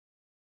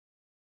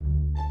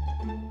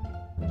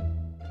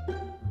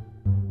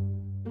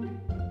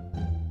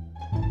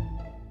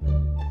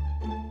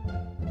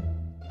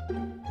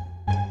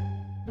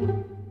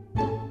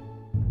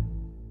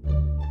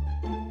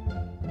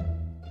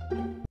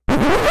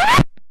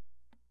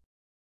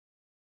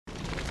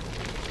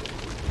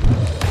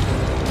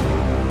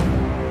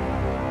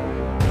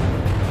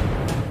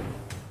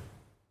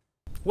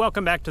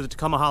Welcome back to the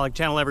Tacomaholic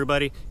channel,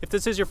 everybody. If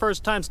this is your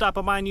first time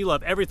stopping by and you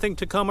love everything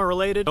Tacoma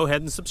related, go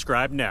ahead and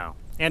subscribe now.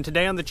 And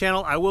today on the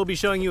channel, I will be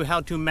showing you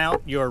how to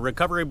mount your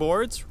recovery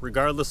boards,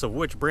 regardless of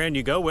which brand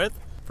you go with,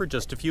 for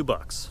just a few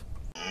bucks.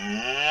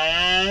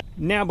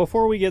 Now,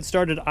 before we get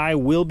started, I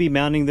will be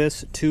mounting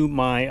this to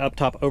my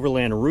up-top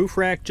overland roof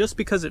rack just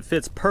because it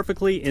fits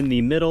perfectly in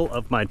the middle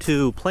of my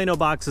two Plano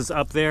boxes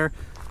up there.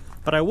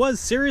 But I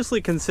was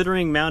seriously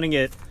considering mounting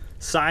it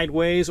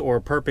sideways or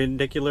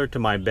perpendicular to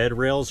my bed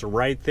rails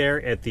right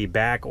there at the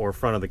back or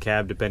front of the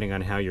cab, depending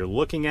on how you're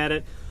looking at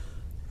it.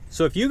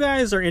 So if you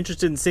guys are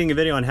interested in seeing a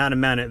video on how to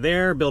mount it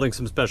there, building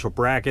some special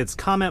brackets,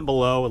 comment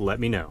below and let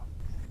me know.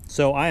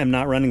 So I am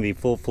not running the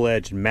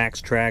full-fledged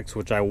Max Tracks,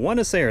 which I want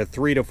to say are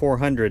 $300 to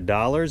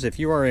 $400. If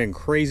you are in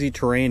crazy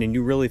terrain and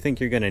you really think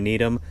you're going to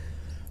need them,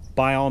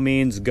 by all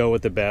means go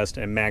with the best,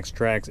 and Max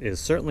Tracks is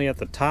certainly at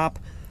the top.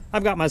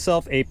 I've got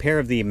myself a pair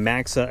of the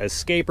Maxa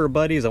Escaper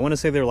Buddies. I want to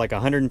say they're like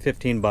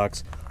 115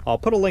 bucks. I'll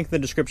put a link in the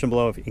description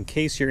below in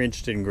case you're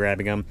interested in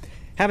grabbing them.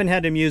 Haven't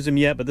had to use them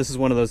yet, but this is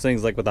one of those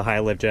things like with the high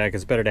lift jack.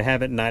 It's better to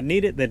have it and not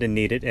need it than to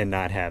need it and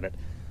not have it.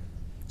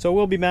 So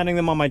we'll be mounting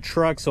them on my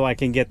truck so I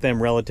can get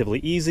them relatively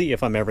easy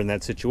if I'm ever in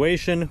that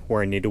situation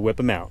where I need to whip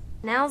them out.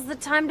 Now's the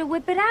time to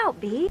whip it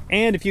out, B.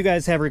 And if you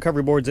guys have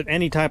recovery boards of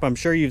any type, I'm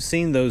sure you've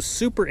seen those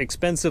super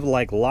expensive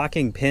like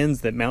locking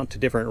pins that mount to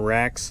different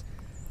racks.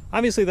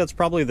 Obviously, that's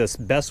probably the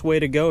best way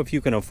to go if you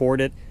can afford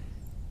it.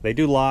 They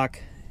do lock,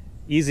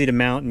 easy to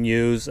mount and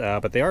use,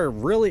 but they are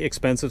really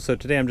expensive. So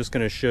today I'm just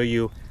going to show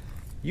you,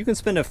 you can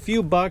spend a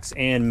few bucks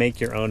and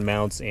make your own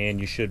mounts and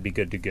you should be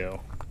good to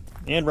go.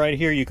 And right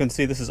here you can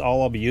see this is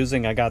all I'll be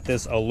using. I got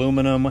this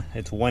aluminum,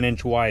 it's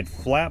 1-inch wide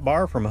flat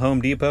bar from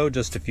Home Depot,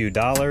 just a few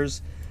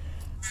dollars.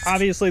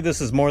 Obviously this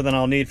is more than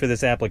I'll need for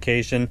this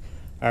application.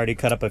 I already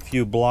cut up a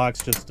few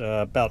blocks, just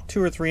about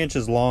 2 or 3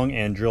 inches long,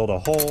 and drilled a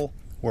hole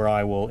where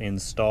I will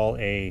install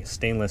a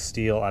stainless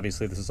steel.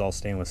 Obviously this is all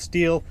stainless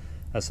steel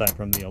aside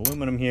from the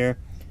aluminum here.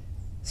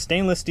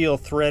 Stainless steel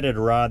threaded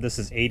rod. This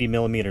is 80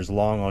 millimeters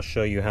long. I'll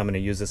show you how I'm going to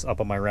use this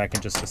up on my rack in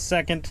just a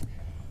second,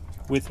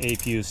 with a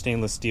few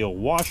stainless steel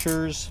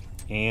washers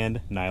and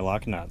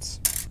nylock nuts.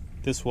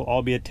 This will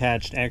all be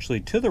attached actually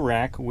to the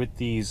rack with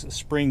these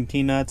spring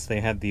T-nuts. They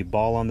have the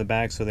ball on the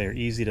back so they're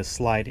easy to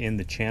slide in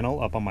the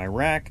channel up on my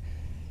rack.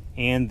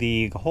 And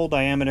the hole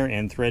diameter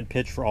and thread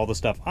pitch for all the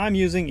stuff I'm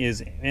using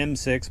is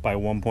M6 by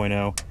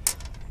 1.0.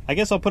 I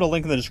guess I'll put a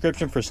link in the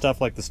description for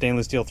stuff like the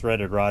stainless steel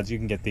threaded rods. You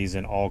can get these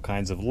in all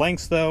kinds of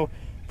lengths though.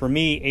 For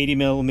me, 80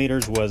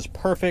 millimeters was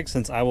perfect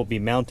since I will be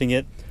mounting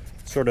it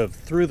sort of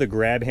through the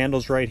grab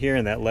handles right here,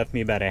 and that left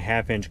me about a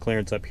 1/2 inch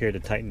clearance up here to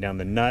tighten down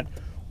the nut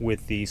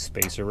with the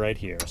spacer right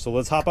here. So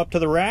let's hop up to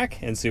the rack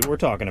and see what we're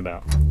talking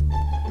about.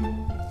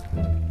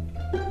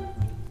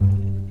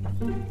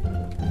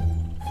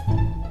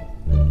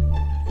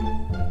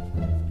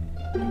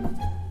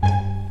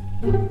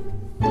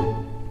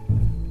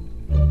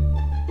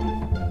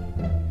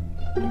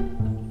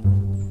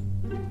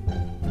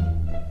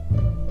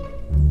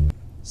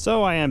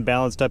 So I am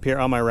balanced up here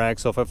on my rack,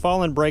 so if I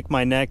fall and break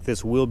my neck,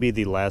 this will be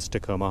the last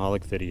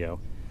Tacomaholic video.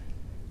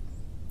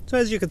 So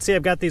as you can see,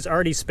 I've got these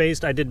already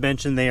spaced. I did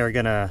mention they are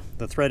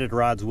the threaded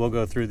rods will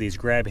go through these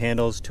grab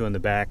handles, 2 in the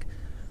back,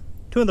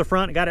 2 in the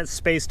front. Got it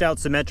spaced out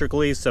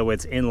symmetrically so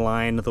it's in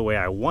line the way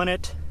I want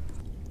it.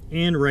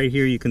 And right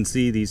here you can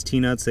see these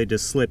T-nuts, they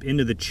just slip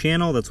into the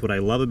channel. That's what I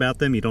love about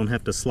them. You don't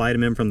have to slide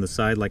them in from the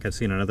side like I've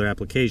seen on other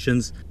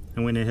applications. I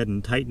went ahead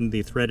and tightened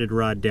the threaded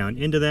rod down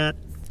into that.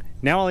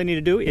 Now all I need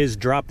to do is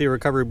drop the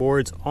recovery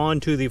boards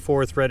onto the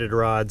 4 threaded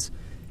rods,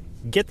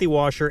 get the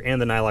washer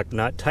and the nylock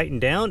nut tightened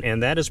down,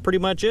 and that is pretty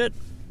much it.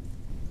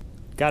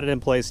 Got it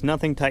in place,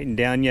 nothing tightened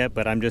down yet,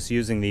 but I'm just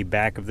using the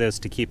back of this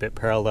to keep it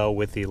parallel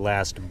with the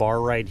last bar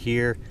right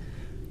here,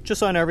 just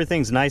so I know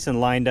everything's nice and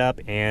lined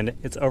up and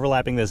it's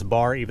overlapping this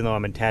bar even though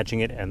I'm attaching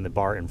it and the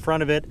bar in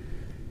front of it,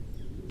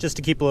 just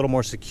to keep it a little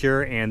more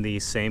secure, and the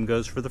same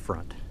goes for the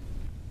front.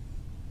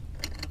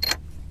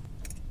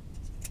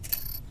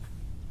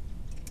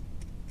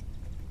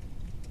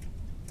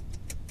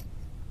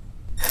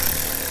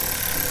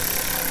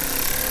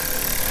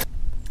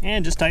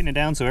 And just tighten it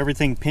down so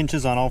everything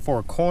pinches on all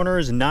 4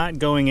 corners, not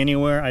going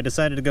anywhere. I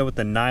decided to go with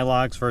the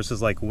nylocks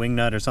versus like wing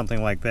nut or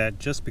something like that,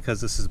 just because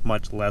this is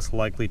much less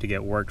likely to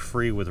get worked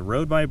free with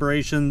road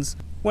vibrations,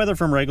 whether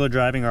from regular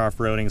driving or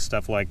off-roading,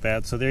 stuff like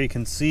that. So there you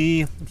can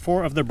see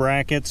 4 of the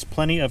brackets,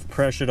 plenty of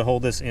pressure to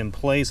hold this in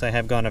place. I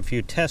have gone a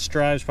few test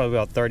drives, probably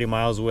about 30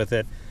 miles with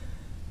it.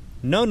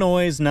 No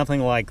noise, nothing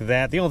like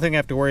that. The only thing I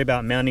have to worry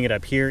about mounting it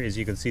up here is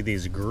you can see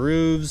these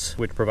grooves,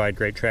 which provide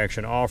great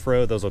traction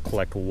off-road. Those will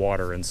collect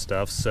water and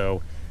stuff,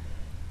 so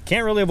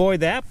can't really avoid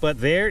that, but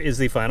there is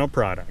the final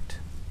product.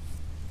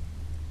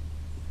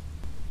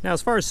 Now,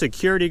 as far as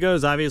security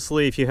goes,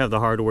 obviously, if you have the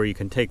hardware, you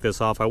can take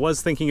this off. I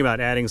was thinking about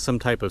adding some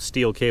type of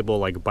steel cable,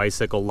 like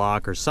bicycle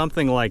lock or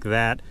something like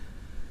that.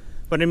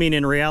 But I mean,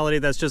 in reality,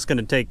 that's just going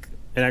to take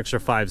an extra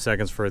 5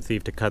 seconds for a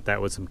thief to cut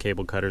that with some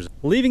cable cutters.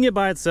 Leaving it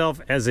by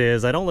itself as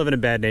is. I don't live in a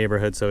bad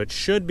neighborhood, so it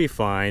should be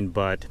fine,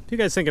 but if you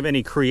guys think of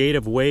any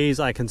creative ways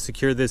I can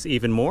secure this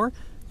even more,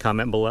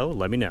 Comment below,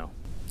 let me know.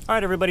 All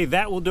right, everybody,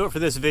 that will do it for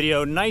this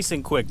video. Nice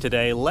and quick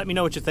today. Let me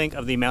know what you think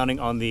of the mounting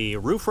on the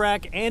roof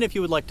rack, and if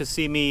you would like to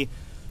see me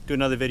do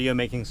another video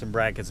making some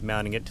brackets,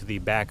 mounting it to the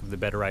back of the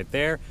bed right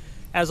there.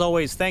 As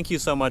always, thank you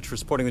so much for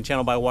supporting the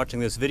channel by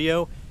watching this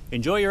video.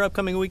 Enjoy your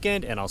upcoming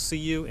weekend, and I'll see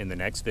you in the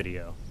next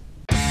video.